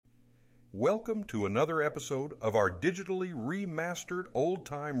Welcome to another episode of our digitally remastered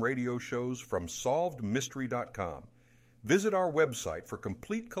old-time radio shows from SolvedMystery.com. Visit our website for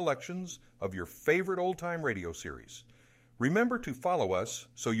complete collections of your favorite old-time radio series. Remember to follow us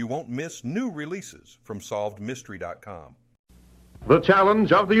so you won't miss new releases from SolvedMystery.com. The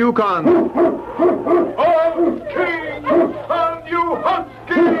challenge of the Yukon. Oh, King, and you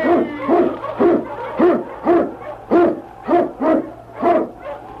husky!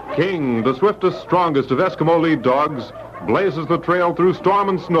 King, the swiftest, strongest of Eskimo lead dogs, blazes the trail through storm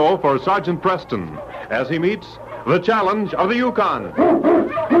and snow for Sergeant Preston as he meets the challenge of the Yukon.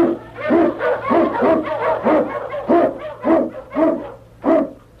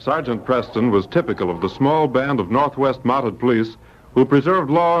 Sergeant Preston was typical of the small band of Northwest Mounted Police who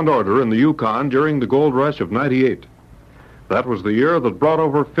preserved law and order in the Yukon during the gold rush of '98. That was the year that brought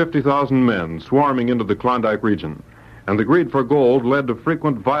over 50,000 men swarming into the Klondike region, and the greed for gold led to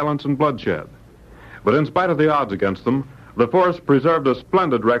frequent violence and bloodshed. But in spite of the odds against them, the force preserved a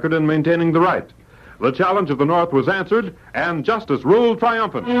splendid record in maintaining the right. The challenge of the North was answered, and justice ruled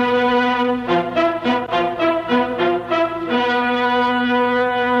triumphant.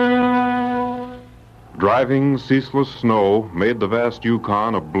 Driving, ceaseless snow made the vast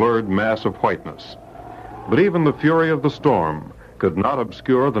Yukon a blurred mass of whiteness. But even the fury of the storm could not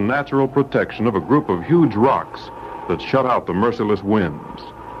obscure the natural protection of a group of huge rocks that shut out the merciless winds.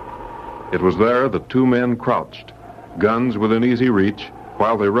 It was there that two men crouched, guns within easy reach,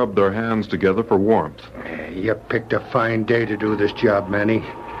 while they rubbed their hands together for warmth. You picked a fine day to do this job, Manny.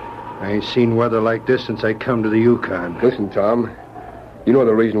 I ain't seen weather like this since I come to the Yukon. Listen, Tom, you know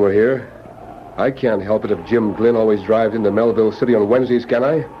the reason we're here. I can't help it if Jim Glynn always drives into Melville City on Wednesdays, can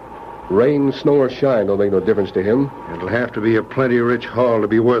I? Rain, snow, or shine don't make no difference to him. It'll have to be a plenty rich haul to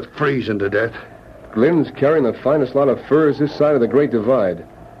be worth freezing to death. Glynn's carrying the finest lot of furs this side of the Great Divide.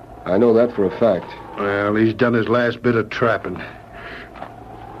 I know that for a fact. Well, he's done his last bit of trapping.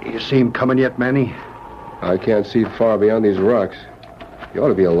 You see him coming yet, Manny? I can't see far beyond these rocks. You ought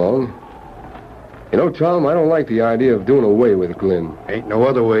to be along. You know, Tom, I don't like the idea of doing away with Glynn. Ain't no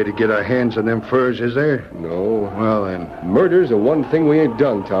other way to get our hands on them furs, is there? No. Well, then. Murder's the one thing we ain't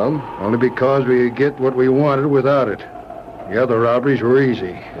done, Tom. Only because we could get what we wanted without it. The other robberies were easy.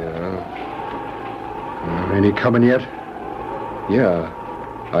 Yeah. Ain't he coming yet? Yeah.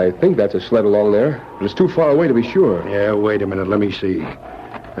 I think that's a sled along there, but it's too far away to be sure. Yeah, wait a minute. Let me see.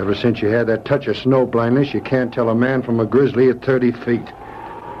 Ever since you had that touch of snow blindness, you can't tell a man from a grizzly at 30 feet.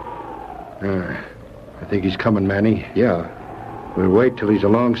 I think he's coming, Manny. Yeah. We'll wait till he's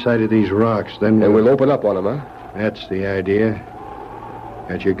alongside of these rocks, then And we'll open up on him, huh? That's the idea.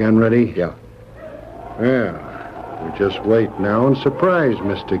 Got your gun ready? Yeah. Well, we'll just wait now and surprise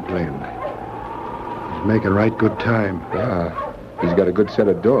Mr. Glynn. He's making right good time. Yeah. He's got a good set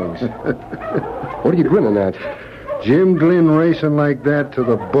of dogs. What are you grinning at? Jim Glynn racing like that to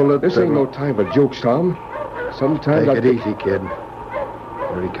the bullet. This ain't no time for jokes, Tom. Sometimes Take it easy, kid.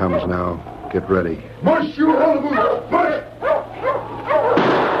 Here he comes now. Get ready. Mush, you holiday! Mush!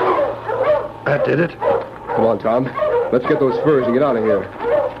 That did it. Come on, Tom. Let's get those furs and get out of here.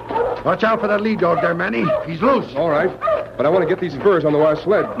 Watch out for that lead dog there, Manny. He's loose. All right. But I want to get these furs onto our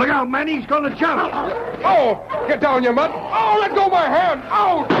sled. Look out, Manny. He's going to jump. Oh! Get down, you mutt! Oh, let go of my hand!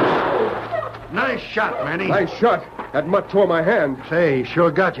 Ouch! Nice shot, Manny. Nice shot. That mutt tore my hand. Say, he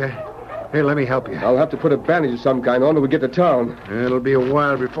sure got you. Here, let me help you. I'll have to put a bandage of some kind on till we get to town. It'll be a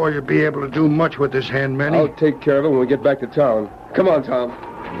while before you'll be able to do much with this hand, Manny. I'll take care of it when we get back to town. Come on, Tom.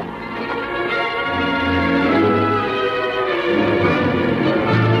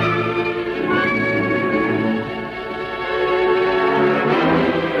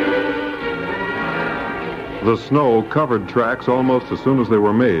 The snow covered tracks almost as soon as they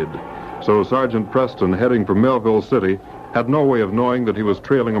were made, so Sergeant Preston, heading for Melville City, had no way of knowing that he was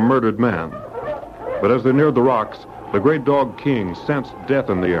trailing a murdered man. But as they neared the rocks, the great dog King sensed death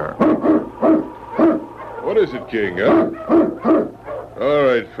in the air. What is it, King, huh? All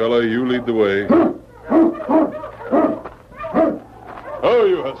right, fella, you lead the way. Ho,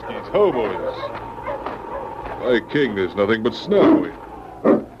 you huskies. Ho, boys. Why, King, there's nothing but snow.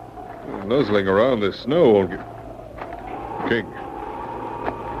 Nuzzling around this snow won't get... King,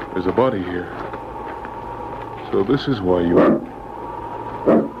 there's a body here. So this is why you...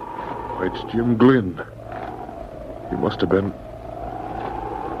 Why, it's Jim Glynn. He must have been...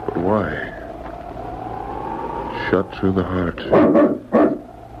 But why? Shot through the heart.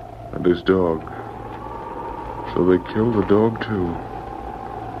 And his dog. So they killed the dog, too.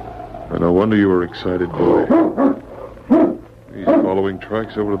 And no wonder you were excited, boy. He's following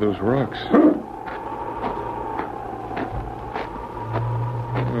tracks over to those rocks.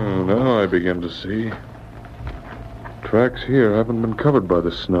 Oh, now I begin to see. Tracks here haven't been covered by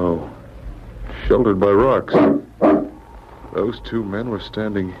the snow. Sheltered by rocks. Those two men were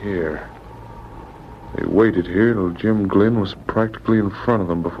standing here. They waited here till Jim Glynn was practically in front of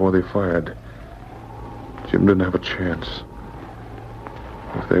them before they fired. Jim didn't have a chance.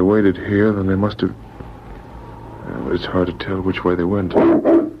 If they waited here, then they must have... But it's hard to tell which way they went.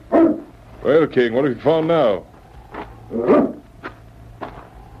 Well, King, what have you found now?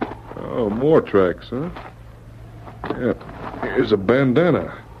 Oh, more tracks, huh? Yeah, here's a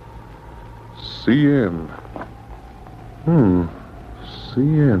bandana. CN.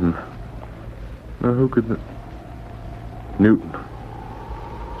 CN. Now, who could... Newton.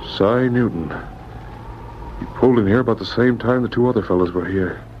 Cy Newton. He pulled in here about the same time the two other fellows were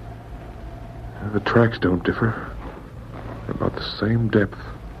here. The tracks don't differ. They're about the same depth.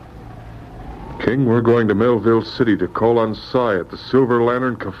 King, we're going to Melville City to call on Cy at the Silver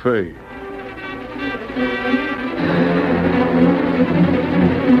Lantern Cafe.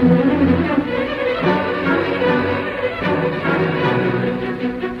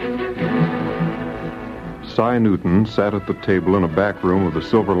 Cy Newton sat at the table in a back room of the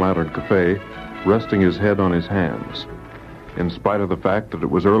Silver Lantern Cafe, resting his head on his hands. In spite of the fact that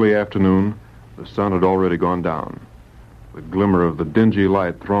it was early afternoon, the sun had already gone down. The glimmer of the dingy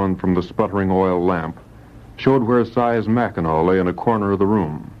light thrown from the sputtering oil lamp showed where Cy's Mackinaw lay in a corner of the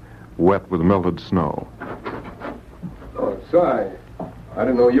room, wet with melted snow. Oh, Cy. I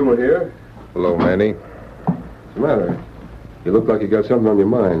didn't know you were here. Hello, Manny. What's the matter? You look like you got something on your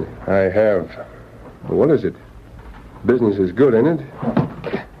mind. I have. Well, what is it? Business is good, ain't it?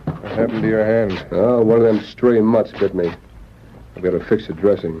 What happened to your hand? Oh, one of them stray mutts bit me. I've got to fix the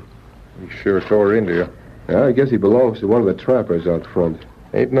dressing. He sure tore into you. Yeah, I guess he belongs to one of the trappers out front.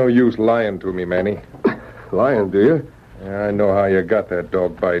 Ain't no use lying to me, Manny. Lying, do you? Yeah, I know how you got that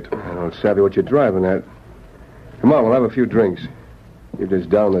dog bite. I don't savvy what you're driving at. Come on, we'll have a few drinks. You're just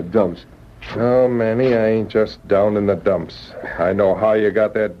down in the dumps. Oh, Manny, I ain't just down in the dumps. I know how you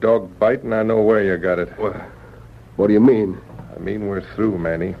got that dog bite, and I know where you got it. What do you mean? I mean we're through,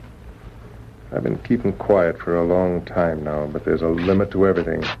 Manny. I've been keeping quiet for a long time now, but there's a limit to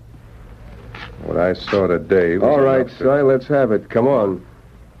everything. What I saw today was... All right, Cy, let's have it. Come on.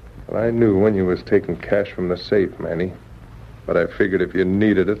 Well, I knew when you was taking cash from the safe, Manny. But I figured if you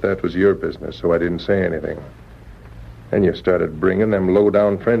needed it, that was your business, so I didn't say anything. Then you started bringing them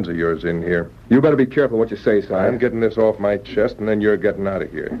low-down friends of yours in here. You better be careful what you say, Cy. I'm getting this off my chest, and then you're getting out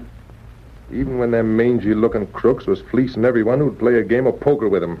of here. Even when them mangy-looking crooks was fleecing everyone who'd play a game of poker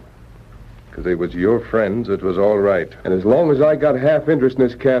with them. Because they was your friends, it was all right. And as long as I got half interest in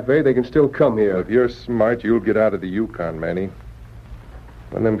this cafe, they can still come here. If you're smart, you'll get out of the Yukon, Manny.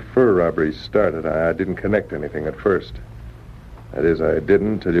 When them fur robberies started, I didn't connect anything at first. That is, I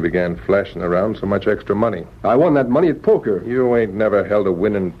didn't till you began flashing around so much extra money. I won that money at poker. You ain't never held a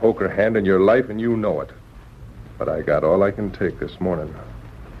winning poker hand in your life, and you know it. But I got all I can take this morning.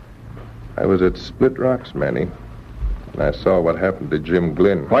 I was at Split Rocks, Manny, and I saw what happened to Jim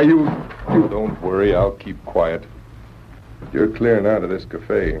Glynn. Why, you... Oh, don't worry, I'll keep quiet. You're clearing out of this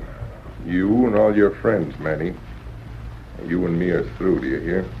cafe. You and all your friends, Manny. You and me are through, do you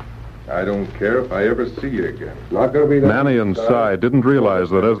hear? I don't care if I ever see you again. Not gonna be that... Manny and Cy didn't realize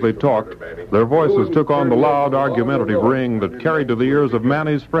that as they talked, their voices took on the loud, argumentative ring that carried to the ears of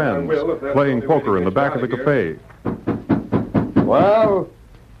Manny's friends, playing poker in the back of the cafe. Well...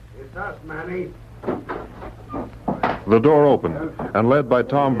 It's us, Manny. The door opened, and led by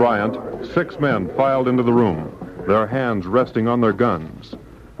Tom Bryant, 6 men filed into the room, their hands resting on their guns.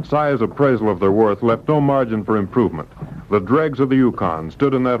 Cy's appraisal of their worth left no margin for improvement. The dregs of the Yukon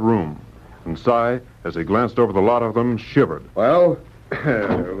stood in that room, and Cy, as he glanced over the lot of them, shivered. Well,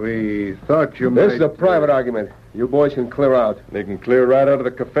 We thought you might... this is a private argument. You boys can clear out. They can clear right out of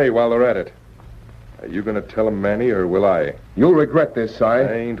the cafe while they're at it. Are you going to tell them, Manny, or will I? You'll regret this, Cy.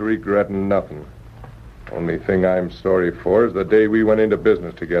 I ain't regretting nothing. Only thing I'm sorry for is the day we went into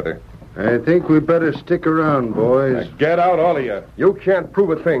business together. I think we better stick around, boys. Now get out, all of you. You can't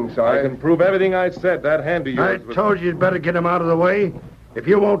prove a thing, Cy. I can prove everything I said. That hand of I yours was... told you you'd better get him out of the way. If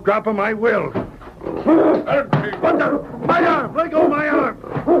you won't drop him, I will. What the? My arm! Let go of my arm!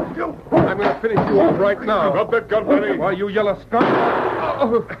 I'm going to finish you off right now. Drop that gun, Manny. Why, you yellow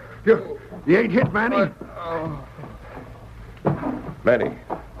skunk. You ain't hit, Manny? Manny.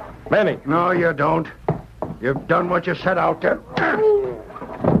 Manny. No, you don't. You've done what you set out to.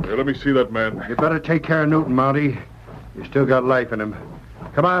 Here, let me see that man. You better take care of Newton, Mounty. You still got life in him.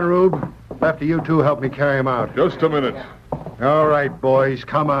 Come on, Rube. After you two help me carry him out. Just a minute. All right, boys,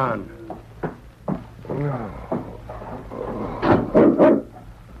 come on.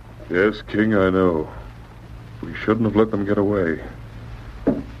 Yes, King, I know. We shouldn't have let them get away.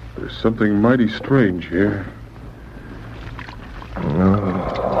 There's something mighty strange here.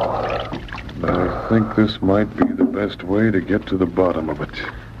 I think this might be the best way to get to the bottom of it.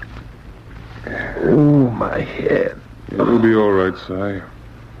 Oh, my head. It'll be all right, Si.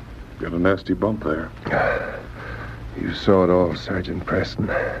 Got a nasty bump there. You saw it all, Sergeant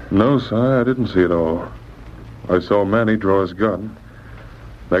Preston. No, Si, I didn't see it all. I saw Manny draw his gun.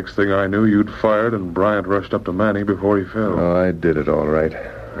 Next thing I knew, you'd fired, and Bryant rushed up to Manny before he fell. Oh, I did it all right.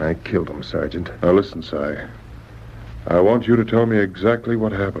 I killed him, Sergeant. Now listen, Si. I want you to tell me exactly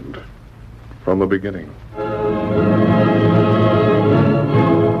what happened. From the beginning.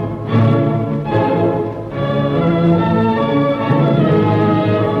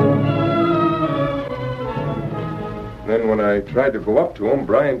 Then when I tried to go up to him,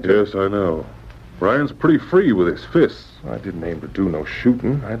 Bryant... Yes, I know. Bryant's pretty free with his fists. I didn't aim to do no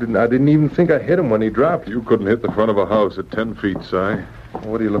shooting. I didn't even think I hit him when he dropped. You couldn't hit the front of a house at 10 feet, Si.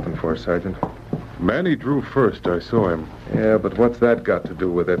 What are you looking for, Sergeant? Manny drew first. I saw him. Yeah, but what's that got to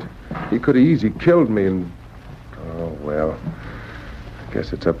do with it? He could have easy killed me and... Oh, well. I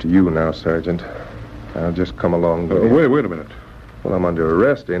guess it's up to you now, Sergeant. I'll just come along with you. Wait a minute. Well, I'm under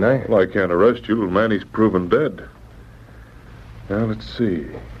arrest, ain't I? Well, I can't arrest you till Manny's proven dead. Now, let's see.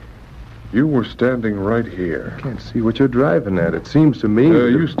 You were standing right here. I can't see what you're driving at. It seems to me...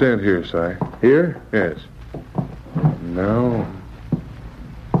 You stand here, Si. Here? Yes. Now...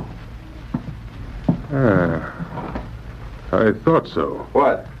 I thought so.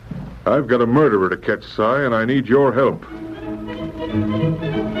 What? I've got a murderer to catch, Si, and I need your help.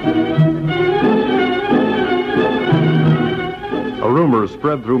 A rumor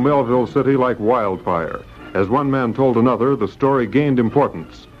spread through Melville City like wildfire. As one man told another, the story gained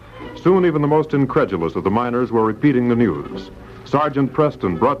importance. Soon even the most incredulous of the miners were repeating the news. Sergeant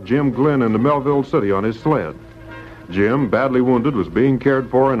Preston brought Jim Glynn into Melville City on his sled. Jim, badly wounded, was being cared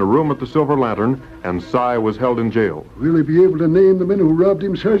for in a room at the Silver Lantern, and Si was held in jail. Will he be able to name the men who robbed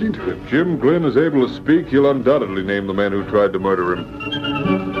him, Sergeant? If Jim Glynn is able to speak, he'll undoubtedly name the man who tried to murder him.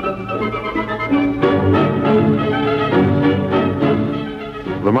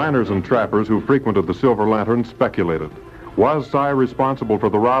 The miners and trappers who frequented the Silver Lantern speculated. Was Si responsible for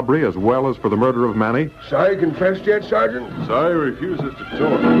the robbery as well as for the murder of Manny? Si confessed yet, Sergeant? Si refuses to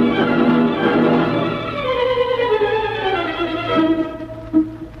talk.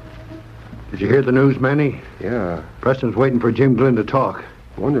 Did you hear the news, Manny? Yeah. Preston's waiting for Jim Glynn to talk.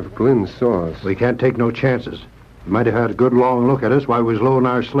 Wonder if Glynn saw us. We can't take no chances. He might have had a good long look at us while we was loading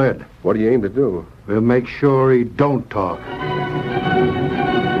our sled. What do you aim to do? We'll make sure he don't talk.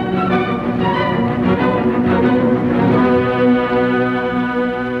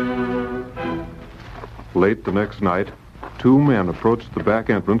 Late the next night, two men approached the back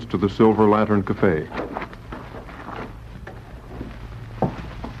entrance to the Silver Lantern Cafe.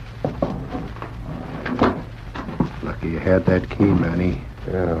 Lucky you had that key, Manny.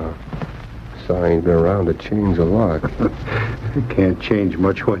 Yeah. Si ain't been around to change the lock. You can't change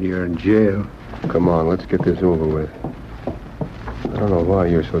much when you're in jail. Come on, let's get this over with. I don't know why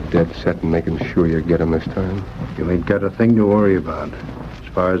you're so dead set in making sure you get him this time. You ain't got a thing to worry about. As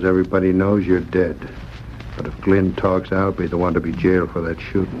far as everybody knows, you're dead. But if Glynn talks, I'll be the one to be jailed for that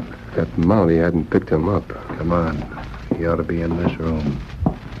shooting. That Molly hadn't picked him up. Come on. He ought to be in this room.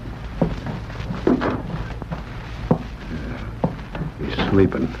 He's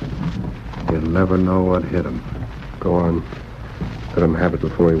sleeping. He'll never know what hit him. Go on. Let him have it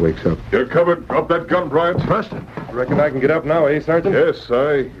before he wakes up. You're covered. Drop that gun, Bryant. Preston! Reckon I can get up now, eh, Sergeant? Yes, Si.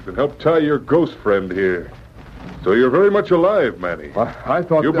 You can help tie your ghost friend here. So you're very much alive, Manny. I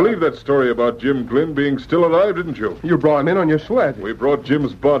thought... You believe that story about Jim Glynn being still alive, didn't you? You brought him in on your sled. We brought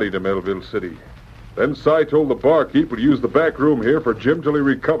Jim's body to Melville City. Then Si told the barkeep to use the back room here for Jim till he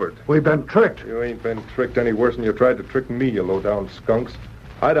recovered. We've been tricked. You ain't been tricked any worse than you tried to trick me, you low-down skunks.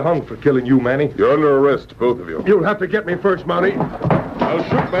 I'd have hung for killing you, Manny. You're under arrest, both of you. You'll have to get me first, Manny. I'll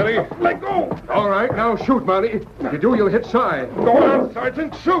shoot, Manny. Let go! All right, now shoot, Manny. If you do, you'll hit Si. Go on,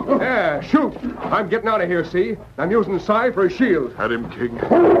 Sergeant, shoot! Yeah, shoot. I'm getting out of here, see? I'm using Si for a shield. At him, King.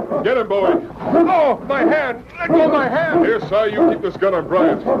 Get him, boy. Oh, my hand! Let go of my hand! Here, Si, you keep this gun on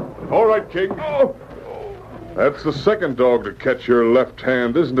Bryant. All right, King. Oh. That's the second dog to catch your left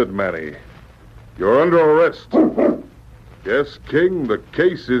hand, isn't it, Manny? You're under arrest. Yes, King, the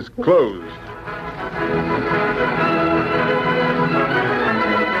case is closed.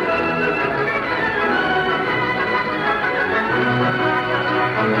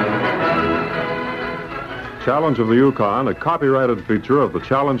 Challenge of the Yukon, a copyrighted feature of the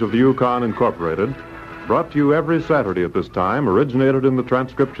Challenge of the Yukon Incorporated, brought to you every Saturday at this time, originated in the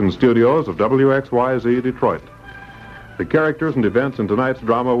transcription studios of WXYZ Detroit. The characters and events in tonight's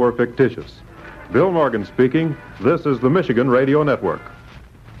drama were fictitious. Bill Morgan speaking. This is the Michigan Radio Network.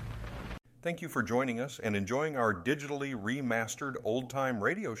 Thank you for joining us and enjoying our digitally remastered old-time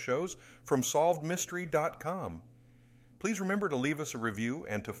radio shows from SolvedMystery.com. Please remember to leave us a review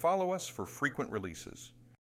and to follow us for frequent releases.